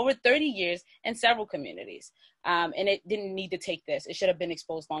communities, over 30 years in several communities. And it didn't need to take this. It should have been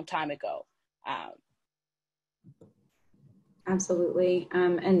exposed a long time ago. Absolutely.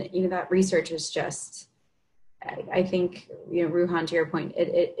 And, that research is just, I think, Ruhan, to your point,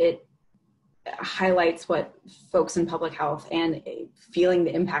 it highlights what folks in public health and feeling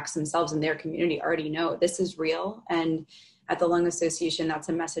the impacts themselves in their community already know. This is real. And at the Lung Association, that's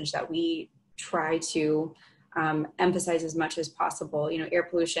a message that we try to emphasize as much as possible. Air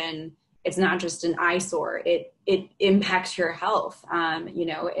pollution, it's not just an eyesore. It impacts your health.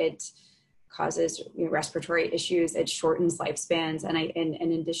 It causes respiratory issues. It shortens lifespans. And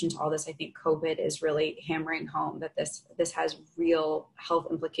in addition to all this, I think COVID is really hammering home that this has real health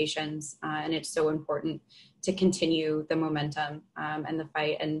implications. And it's so important to continue the momentum and the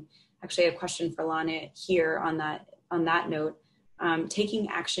fight. And actually a question for Lana here on that note, taking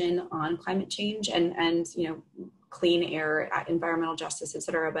action on climate change and clean air, environmental justice, et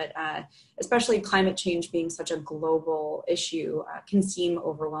cetera, but especially climate change being such a global issue can seem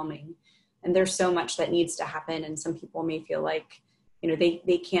overwhelming. And there's so much that needs to happen. And some people may feel like,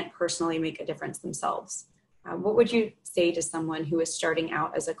 they can't personally make a difference themselves. What would you say to someone who is starting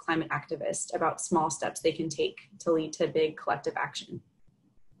out as a climate activist about small steps they can take to lead to big collective action?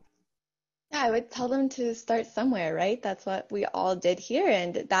 Yeah, I would tell them to start somewhere, right? That's what we all did here.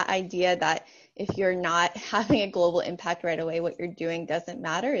 And that idea that if you're not having a global impact right away, what you're doing doesn't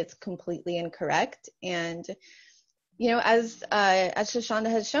matter, it's completely incorrect. And, as Shoshana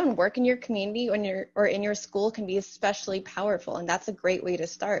has shown, work in your community or in your school can be especially powerful. And that's a great way to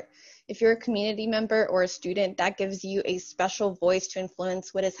start. If you're a community member or a student, that gives you a special voice to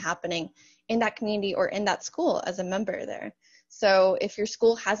influence what is happening in that community or in that school as a member there. So if your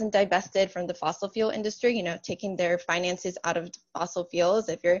school hasn't divested from the fossil fuel industry, taking their finances out of fossil fuels,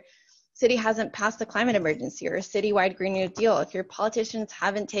 if your city hasn't passed a climate emergency or a citywide Green New Deal, if your politicians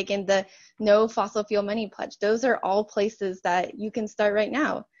haven't taken the no fossil fuel money pledge, those are all places that you can start right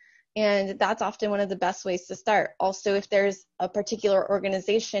now. And that's often one of the best ways to start. Also, if there's a particular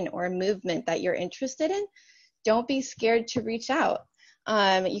organization or a movement that you're interested in, don't be scared to reach out.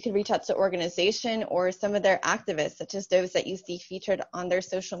 You can reach out to organization or some of their activists, such as those that you see featured on their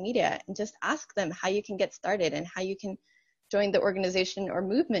social media, and just ask them how you can get started and how you can join the organization or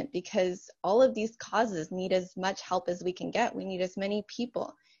movement, because all of these causes need as much help as we can get. We need as many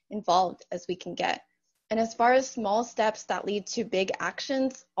people involved as we can get. And as far as small steps that lead to big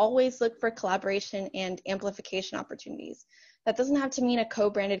actions, always look for collaboration and amplification opportunities. That doesn't have to mean a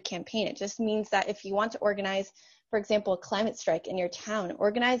co-branded campaign. It just means that if you want to organize, for example, a climate strike in your town,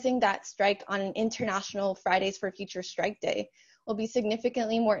 organizing that strike on an international Fridays for Future Strike Day will be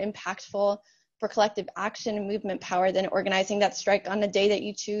significantly more impactful for collective action and movement power than organizing that strike on a day that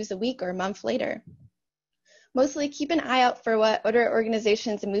you choose a week or a month later. Mostly keep an eye out for what other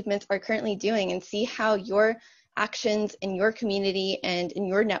organizations and movements are currently doing and see how your actions in your community and in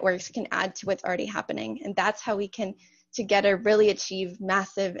your networks can add to what's already happening. And that's how we can together really achieve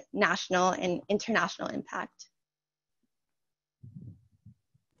massive national and international impact.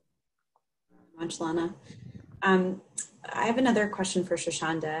 Much, Lana. I have another question for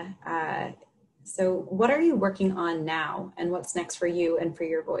Shoshanda. So what are you working on now, and what's next for you and for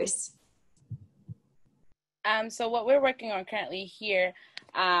your voice? So what we're working on currently here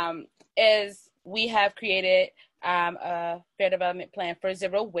is we have created a fair development plan for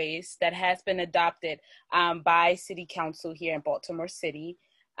zero waste that has been adopted by City Council here in Baltimore City.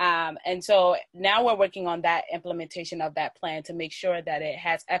 And so now we're working on that implementation of that plan to make sure that it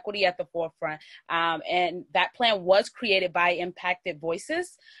has equity at the forefront. And that plan was created by impacted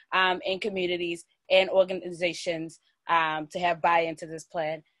voices in communities and organizations to have buy-in to this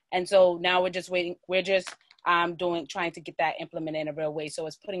plan. And so now we're just waiting. We're just trying to get that implemented in a real way. So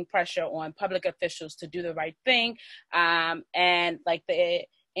it's putting pressure on public officials to do the right thing. And like the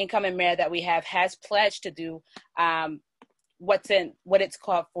incoming mayor that we have has pledged to do what it's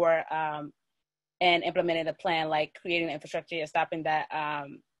called for and implementing the plan, like creating the infrastructure and stopping that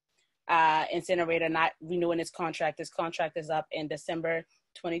incinerator not renewing its contract. This contract is up in December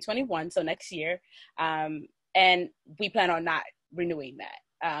 2021, so next year. And we plan on not renewing that.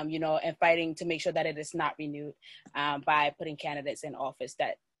 And fighting to make sure that it is not renewed by putting candidates in office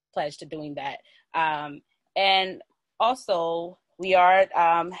that pledge to doing that. And also, we are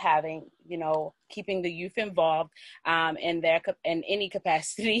having, keeping the youth involved in any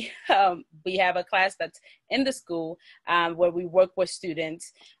capacity. We have a class that's in the school where we work with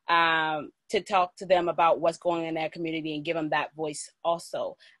students to talk to them about what's going on in their community and give them that voice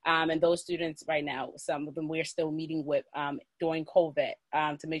also. And those students right now, some of them we're still meeting with during COVID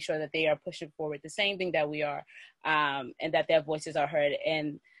to make sure that they are pushing forward the same thing that we are and that their voices are heard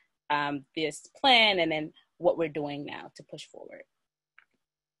in this plan and then what we're doing now to push forward.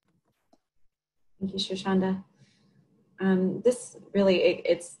 Thank you, Shoshanda. This really,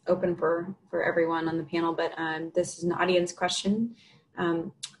 it's open for everyone on the panel, but this is an audience question.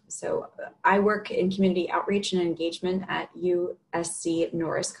 So I work in community outreach and engagement at USC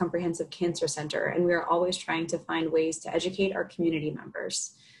Norris Comprehensive Cancer Center, and we are always trying to find ways to educate our community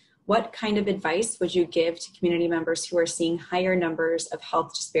members. What kind of advice would you give to community members who are seeing higher numbers of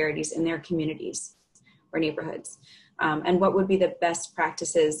health disparities in their communities or neighborhoods? And what would be the best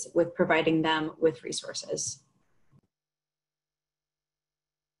practices with providing them with resources?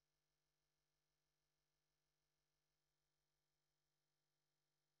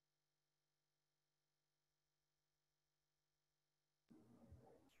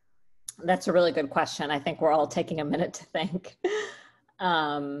 That's a really good question. I think we're all taking a minute to think.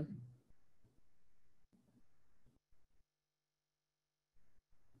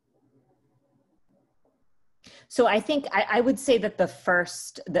 So I think I would say that the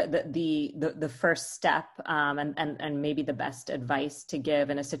first step and maybe the best advice to give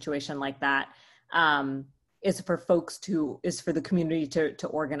in a situation like that is for the community to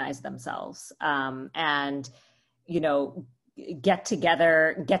organize themselves and get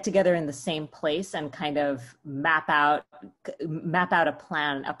together in the same place and kind of map out a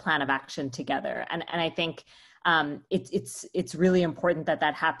plan of action together. And I think it's really important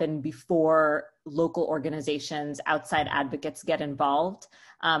that happen before local organizations, outside advocates get involved.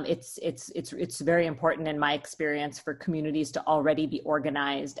 It's very important in my experience for communities to already be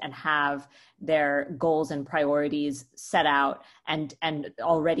organized and have their goals and priorities set out and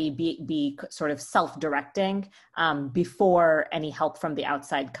already be sort of self-directing before any help from the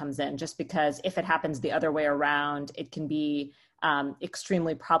outside comes in. Just because if it happens the other way around, it can be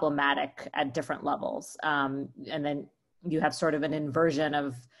extremely problematic at different levels. And then you have sort of an inversion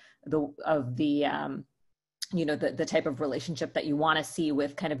of the type of relationship that you want to see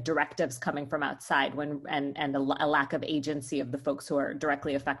with kind of directives coming from outside and a lack of agency of the folks who are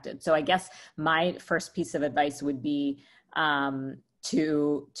directly affected. So I guess my first piece of advice would be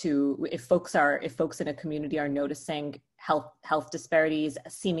to if folks in a community are noticing health disparities,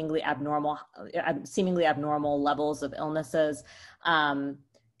 seemingly abnormal levels of illnesses,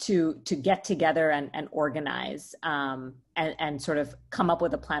 to get together and organize and sort of come up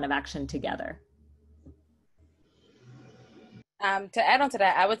with a plan of action together. To add on to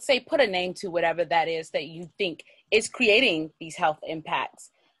that, I would say put a name to whatever that is that you think is creating these health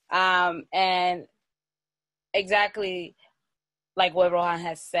impacts. And exactly like what Rohan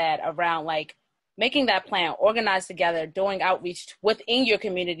has said around like making that plan, organized together, doing outreach within your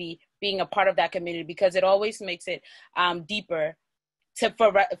community, being a part of that community, because it always makes it deeper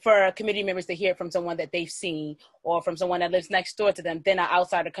for community members to hear from someone that they've seen or from someone that lives next door to them than an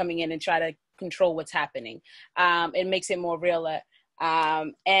outsider coming in and try to control what's happening. It makes it more real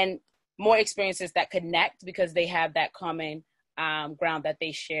and more experiences that connect because they have that common ground that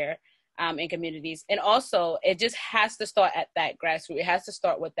they share in communities. And also it just has to start at that grassroots. It has to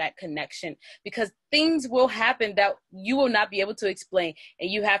start with that connection, because things will happen that you will not be able to explain, and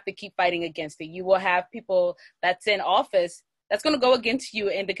you have to keep fighting against it. You will have people that's in office that's going to go against you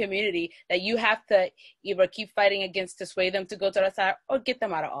in the community that you have to either keep fighting against to sway them to go to the side or get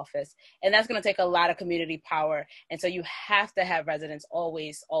them out of office. And that's going to take a lot of community power. And so you have to have residents,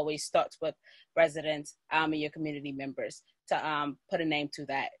 always starts with residents and your community members to put a name to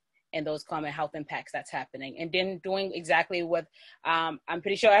that and those common health impacts that's happening. And then doing exactly what I'm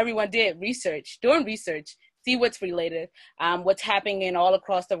pretty sure everyone did, doing research, see what's related, what's happening all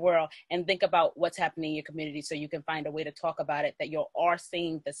across the world, and think about what's happening in your community so you can find a way to talk about it, that you are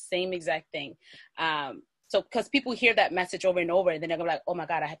seeing the same exact thing. So because people hear that message over and over, and then they're gonna be like, oh my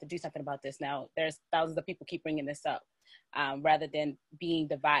God, I have to do something about this now. There's thousands of people keep bringing this up, rather than being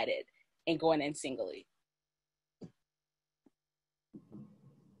divided and going in singly.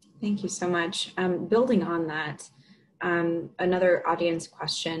 Thank you so much. Building on that, another audience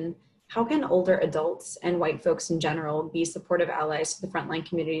question: how can older adults and white folks in general be supportive allies to the frontline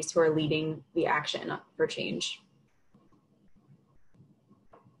communities who are leading the action for change?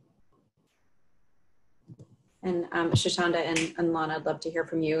 And Shoshanda and Lana, I'd love to hear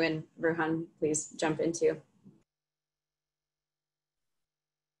from you, and Ruhan, please jump into.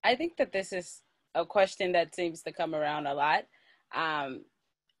 I think that this is a question that seems to come around a lot.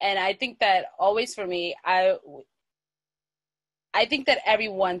 And I think that always for me, I think that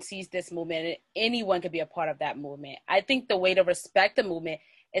everyone sees this movement and anyone could be a part of that movement. I think the way to respect the movement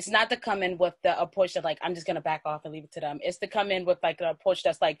is not to come in with the approach that like, I'm just going to back off and leave it to them. It's to come in with like an approach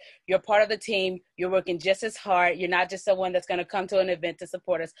that's like, you're part of the team, you're working just as hard. You're not just someone that's going to come to an event to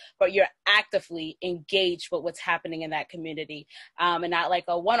support us, but you're actively engaged with what's happening in that community. And not like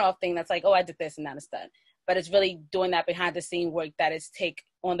a one-off thing that's like, oh, I did this and now it's done. But it's really doing that behind the scene work that is take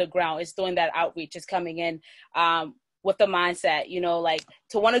on the ground. It's doing that outreach. It's coming in with the mindset, you know, like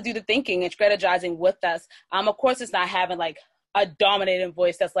to want to do the thinking and strategizing with us. Of course, it's not having like a dominating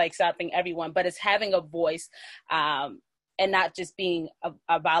voice that's like stopping everyone, but it's having a voice and not just being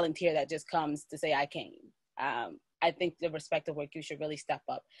a volunteer that just comes to say, I came. I think the respective work, you should really step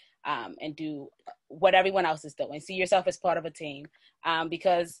up and do what everyone else is doing. See yourself as part of a team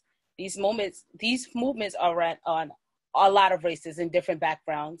because these movements are run on a lot of races and different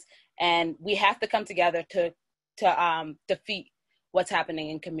backgrounds, and we have to come together to defeat what's happening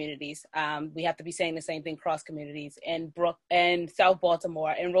in communities. We have to be saying the same thing across communities in and South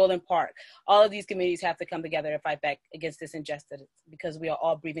Baltimore and Roland Park. All of these communities have to come together to fight back against this injustice because we are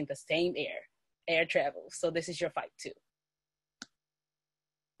all breathing the same air travel. So this is your fight too.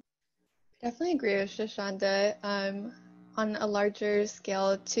 Definitely agree with Shoshanda. On a larger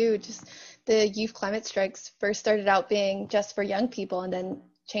scale too, just the youth climate strikes first started out being just for young people and then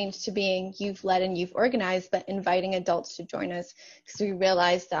changed to being youth led and youth organized, but inviting adults to join us because we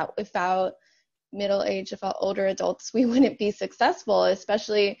realized that without without older adults, we wouldn't be successful,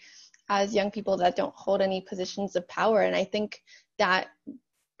 especially as young people that don't hold any positions of power. And I think that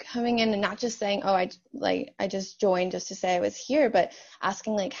coming in and not just saying, oh, I just joined just to say I was here, but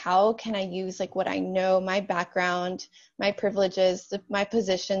asking like, how can I use like what I know, my background, my privileges, my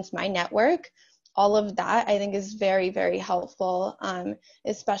positions, my network, all of that I think is very, very helpful,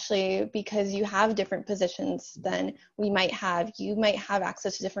 especially because you have different positions than we might have. You might have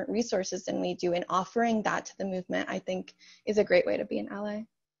access to different resources than we do, and offering that to the movement, I think, is a great way to be an ally.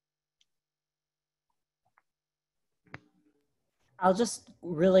 I'll just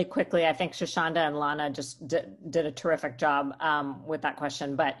really quickly, I think Shoshanda and Lana just did a terrific job with that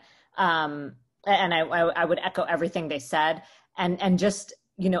question, but, and I would echo everything they said and just,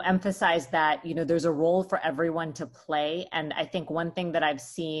 you know, emphasize that, you know, there's a role for everyone to play. And I think one thing that I've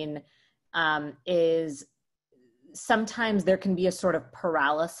seen is sometimes there can be a sort of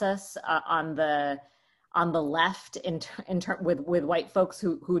paralysis on the left with white folks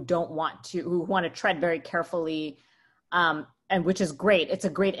who want to tread very carefully, and which is great. It's a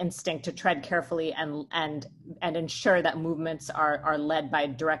great instinct to tread carefully and ensure that movements are led by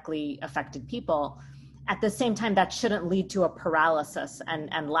directly affected people. at the same time, that shouldn't lead to a paralysis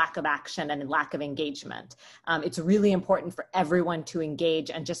and lack of action and lack of engagement. It's really important for everyone to engage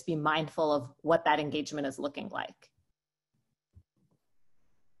and just be mindful of what that engagement is looking like.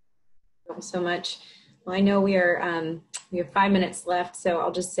 Thank you so much. Well, I know we have 5 minutes left, so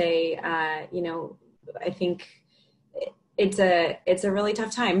I'll just say, I think it's a really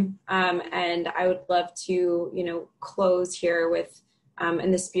tough time, and I would love to, close here with,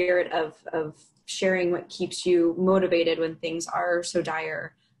 in the spirit of sharing what keeps you motivated when things are so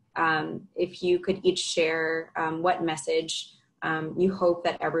dire. If you could each share what message you hope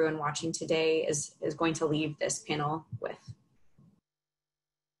that everyone watching today is going to leave this panel with.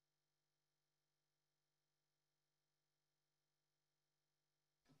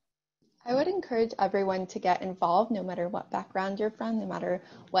 I would encourage everyone to get involved, no matter what background you're from, no matter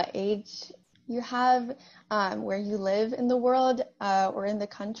what age you have, where you live in the world or in the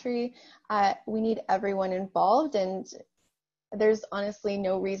country. We need everyone involved, and there's honestly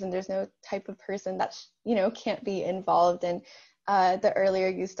no reason, there's no type of person that can't be involved. And the earlier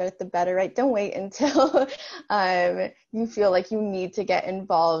you start, the better, right? Don't wait until you feel like you need to get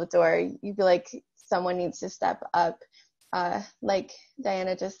involved, or you feel like someone needs to step up. Like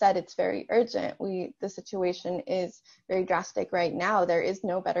Diana just said, it's very urgent. The situation is very drastic right now. There is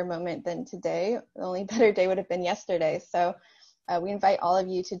no better moment than today. The only better day would have been yesterday. So we invite all of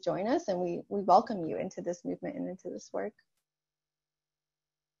you to join us, and we welcome you into this movement and into this work.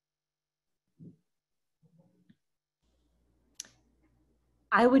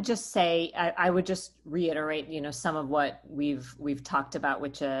 I would just say, I would just reiterate, some of what we've talked about,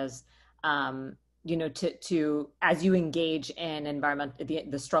 which is, to as you engage in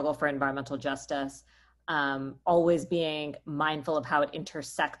the struggle for environmental justice, always being mindful of how it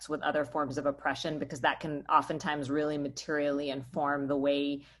intersects with other forms of oppression, because that can oftentimes really materially inform the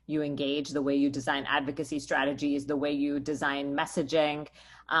way you engage, the way you design advocacy strategies, the way you design messaging.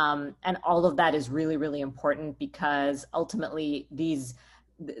 And all of that is really, really important, because ultimately these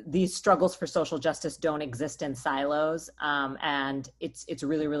struggles for social justice don't exist in silos. And it's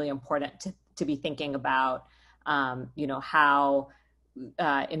really, really important to be thinking about, how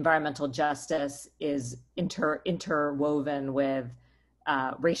environmental justice is interwoven with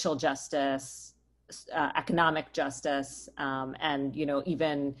racial justice, economic justice, and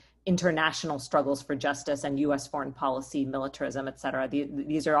even international struggles for justice and U.S. foreign policy, militarism, et cetera.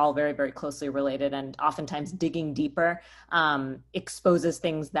 These are all very, very closely related, and oftentimes digging deeper exposes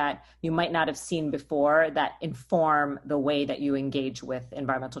things that you might not have seen before that inform the way that you engage with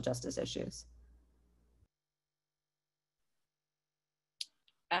environmental justice issues.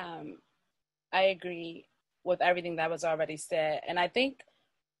 I agree with everything that was already said. And I think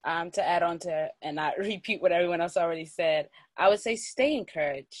to add on to and not repeat what everyone else already said, I would say stay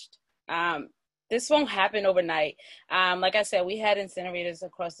encouraged. This won't happen overnight. Like I said, we had incinerators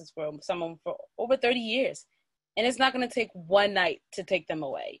across this world, some of them for over 30 years. And it's not going to take one night to take them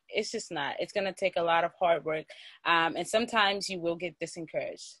away. It's just not. It's going to take a lot of hard work. And sometimes you will get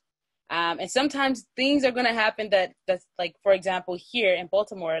discouraged. And sometimes things are going to happen that's like, for example, here in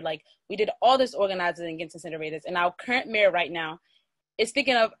Baltimore, like we did all this organizing against incinerators, and our current mayor right now is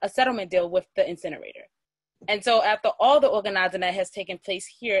thinking of a settlement deal with the incinerator. And so after all the organizing that has taken place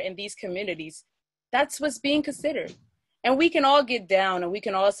here in these communities, that's what's being considered. And we can all get down and we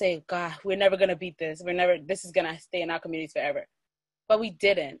can all say, God, we're never going to beat this. This is going to stay in our communities forever. But we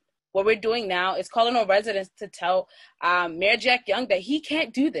didn't. What we're doing now is calling on residents to tell Mayor Jack Young that he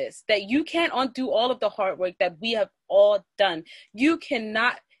can't do this, that you can't undo all of the hard work that we have all done. You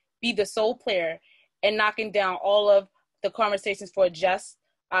cannot be the sole player in knocking down all of the conversations for a just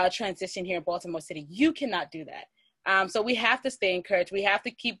transition here in Baltimore City. You cannot do that. So we have to stay encouraged. We have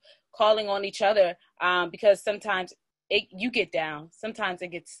to keep calling on each other because sometimes you get down. Sometimes it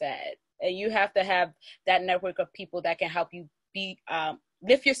gets sad. And you have to have that network of people that can help you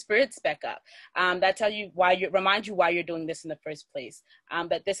lift your spirits back up. That tell you remind you why you're doing this in the first place.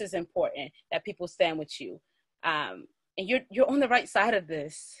 That this is important, that people stand with you. And you're on the right side of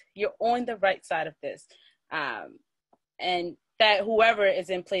this. You're on the right side of this. And that whoever is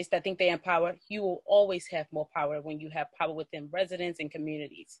in place that think they empower, you will always have more power when you have power within residents and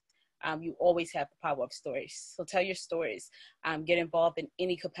communities. You always have the power of stories. So tell your stories. Get involved in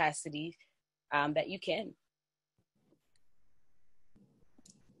any capacity that you can.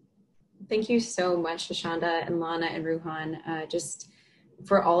 Thank you so much, Shashanda and Lana and Ruhan, just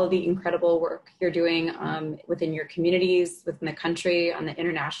for all of the incredible work you're doing within your communities, within the country, on the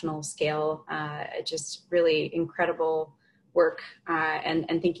international scale. Just really incredible work.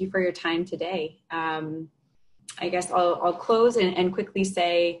 And thank you for your time today. I guess I'll close and quickly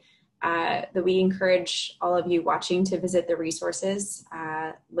say, that we encourage all of you watching to visit the resources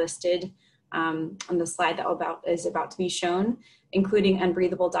listed on the slide that is about to be shown, including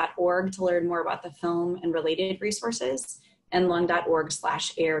unbreathable.org to learn more about the film and related resources, and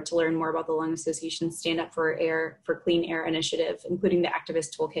lung.org/air to learn more about the Lung Association's Stand Up for Air for Clean Air initiative, including the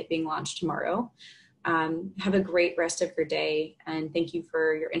Activist Toolkit being launched tomorrow. Have a great rest of your day, and thank you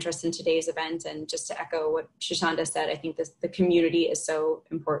for your interest in today's event. And just to echo what Shoshanda said, I think the community is so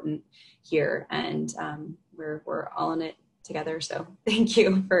important here, and we're all in it together. So thank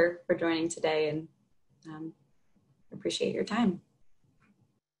you for joining today, and appreciate your time.